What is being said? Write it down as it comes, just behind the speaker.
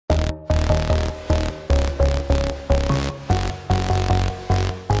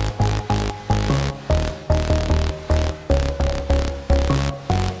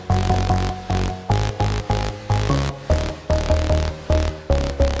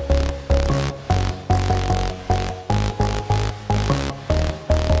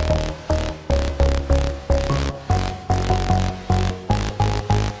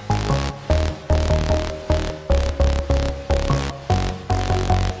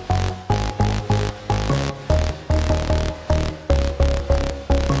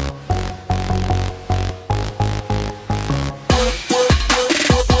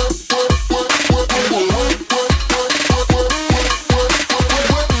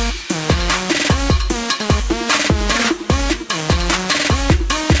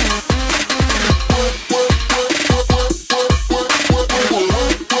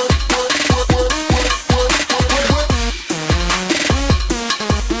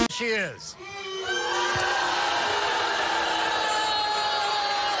is.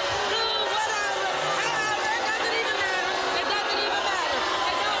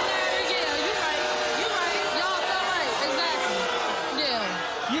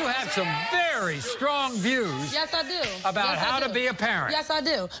 Some very strong views. Yes, I do. About how to be a parent. Yes, I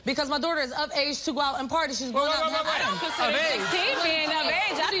do. Because my daughter is of age to go out and party. She's going out and have fun. I don't consider 16 being of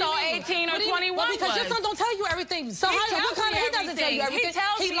age. I thought 18 or 21 well, because your son don't tell you everything. So what kind of, he doesn't tell you everything.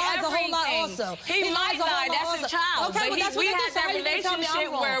 He lies a whole lot also. He might lie. That's a child. Okay, well, that's what we had that relationship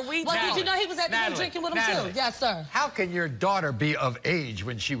where we... Well, did you know he was at the end drinking with him too? Yes, sir. How can your daughter be of age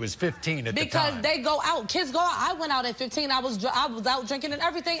when she was 15 at the time? Because they go out. Kids go out. I went out at 15. I was out drinking and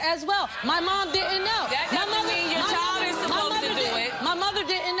everything as well. My mom didn't know. That doesn't mean your child is supposed to do it. My mother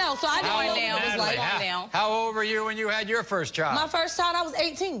didn't know, so I didn't know what it was like. How old were you when you had your first child? My first child, I was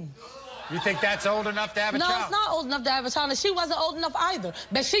 18. You think that's old enough to have a child? No, it's not old enough to have a child, and she wasn't old enough either.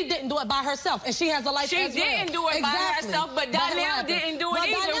 But she didn't do it by herself, and she has a life as well. She didn't do it by herself, but Donnell didn't do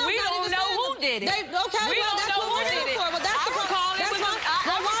it either. We don't know who did it. Okay, well, that's what we're here for. Well, that's the problem. I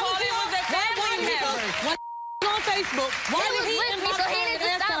recall it was a family member. On Facebook, why was he in my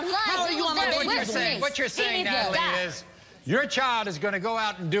how are you on my baby? What you're saying, Natalie, is your child is going to go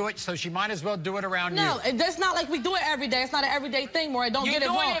out and do it, so she might as well do it around you. No, that's not like we do it every day. It's not an everyday thing, Maury. Don't get it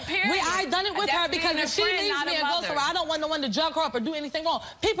wrong. I done it with her because if she leaves me and goes somewhere, I don't want no one to jug her up or do anything wrong.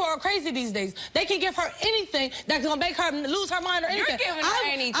 People are crazy these days. They can give her anything that's going to make her lose her mind or anything. You're giving her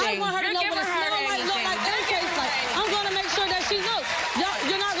anything. I want her to know what it smells like, look like, and tastes like. I'm going to make sure that she knows.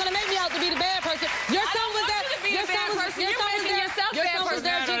 You're not going to make me out to be the bad person. Your son was there. Your son was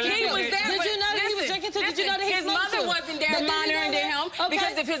there drinking. He was there. Did you know that he was drinking too? Did you know that his mother wasn't there monitoring him?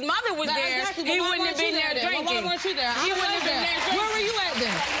 Because if his mother was there, he wouldn't have been there drinking. Why weren't you there? He wouldn't have been there drinking. Where were you at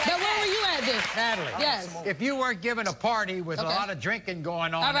then? Where were you at then? Natalie. Yes. If you weren't given a party with a lot of drinking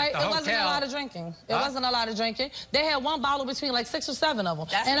going on all right, at the hotel... it wasn't a lot of drinking. It wasn't a lot of drinking. They had one bottle between like 6 or 7 of them.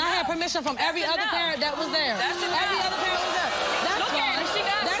 And I had permission from every other parent that was there. Every other parent was there. That's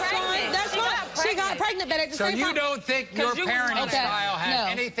fine. That's fine. She got pregnant, but at the same time... So you don't think your parenting style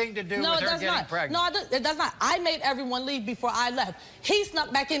had anything to do with her getting pregnant? No, it does not. I made everyone leave before I left. He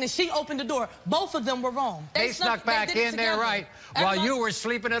snuck back in and she opened the door. Both of them were wrong. They snuck back in there, right, while you were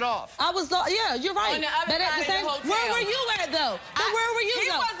sleeping it off. I was, yeah, you're right. On the other side of the hotel. Where were you at, though? Where were you, though? He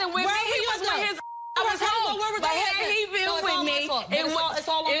wasn't with me. He was with his... I was home. But had he been with me,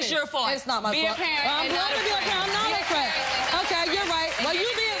 it's your fault. It's not my fault. Be a parent. I'm not a parent. Okay, you're right. Well, you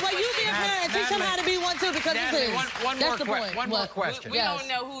be a parent. Teach him how to be one, too, because it's his. That's the point. One more question. We don't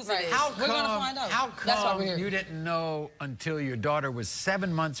know whose it is. We're going to find out. How come you didn't know until your daughter was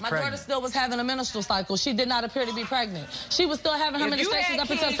 7 months pregnant? My daughter still was having a menstrual cycle. She did not appear to be pregnant. She was still having her menstruations up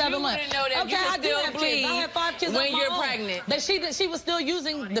until 7 months. Okay, I do have kids. I have 5 kids when you're pregnant. But she was still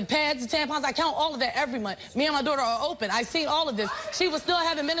using the pads, the tampons. I count all of that every month. Me and my daughter are open. I seen all of this. She was still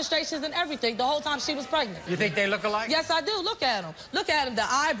having menstruations and everything the whole time she was pregnant. You think they look alike? Yes, I do. Look at them. Look at them. The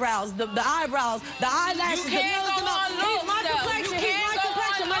eyebrows, the eyelashes, the nose, the mouth. He's my complexion. He's my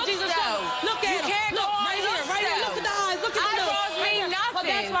complexion. My Jesus. Look at him. Look, right here. Look at the eyes. Look at the nose. Eyebrows mean nothing.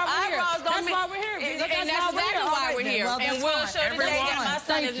 That's why we're here. That's why we're here. And that's exactly why we're here. And we'll show today that my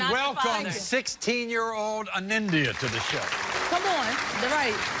son is not welcome 16-year-old Anindya to the show. Come on.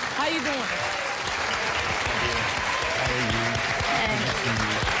 Right. How you doing?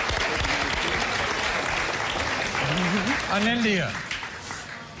 Anindya,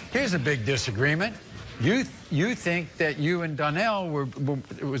 here's a big disagreement. You think that you and Donnell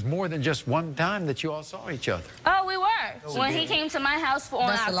it was more than just one time that you all saw each other. Oh, we were. When he came to my house on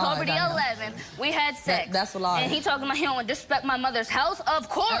October the 11th, we had sex. That's a lie. And he talking about he don't disrespect my mother's house? Of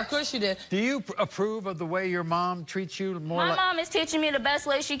course. Of course you did. Do you approve of the way your mom treats you more? My mom is teaching me the best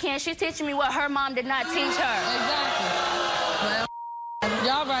way she can. She's teaching me what her mom did not teach her. Exactly. Well,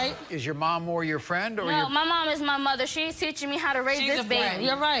 y'all right. Is your mom more your friend or No, my mom is my mother. She's teaching me how to raise this baby.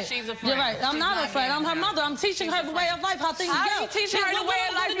 You're right. She's a friend. You're right. I'm not a friend. I'm her mother. I'm teaching her the way of life, how things go. How you teach her the way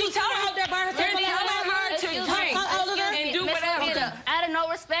of life? You tell her out there by herself. You're telling her to drink and do whatever. Out of no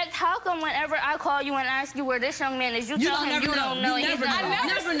respect, how come whenever I call you and ask you where this young man is, you tell him you don't know? You never know. I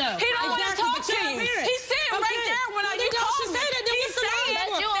never know. He don't want to talk to you. He's sitting right there when I get called. He's saying that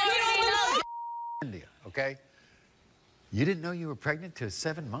you already know. Okay? You didn't know you were pregnant till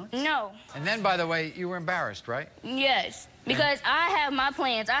 7 months? No. And then, by the way, you were embarrassed, right? Yes, because I have my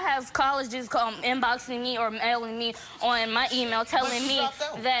plans. I have colleges inboxing me or mailing me on my email telling me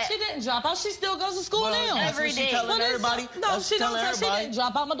that... She didn't drop out. She still goes to school now. Every day. Telling everybody. No, she don't. She didn't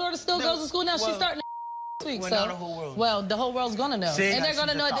drop out. My daughter still goes to school now. She's starting week, Well, so now the whole world. well, the whole world's gonna know, See? and they're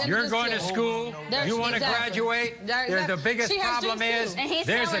gonna know at the end You're of this going year. to school. You want to graduate. The biggest problem is and he's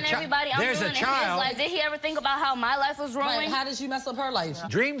there's telling a everybody I'm there's ruining a child. his life. Did he ever think about how my life was ruined? Right. How did you mess up her life?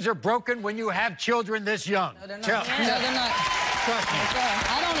 Dreams are broken when you have children this young. No, they're not. No, they're not. Trust me.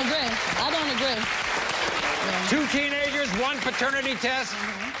 I don't agree. I don't agree. Yeah. 2 teenagers, 1 paternity test.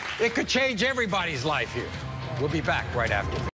 It could change everybody's life here. We'll be back right after this.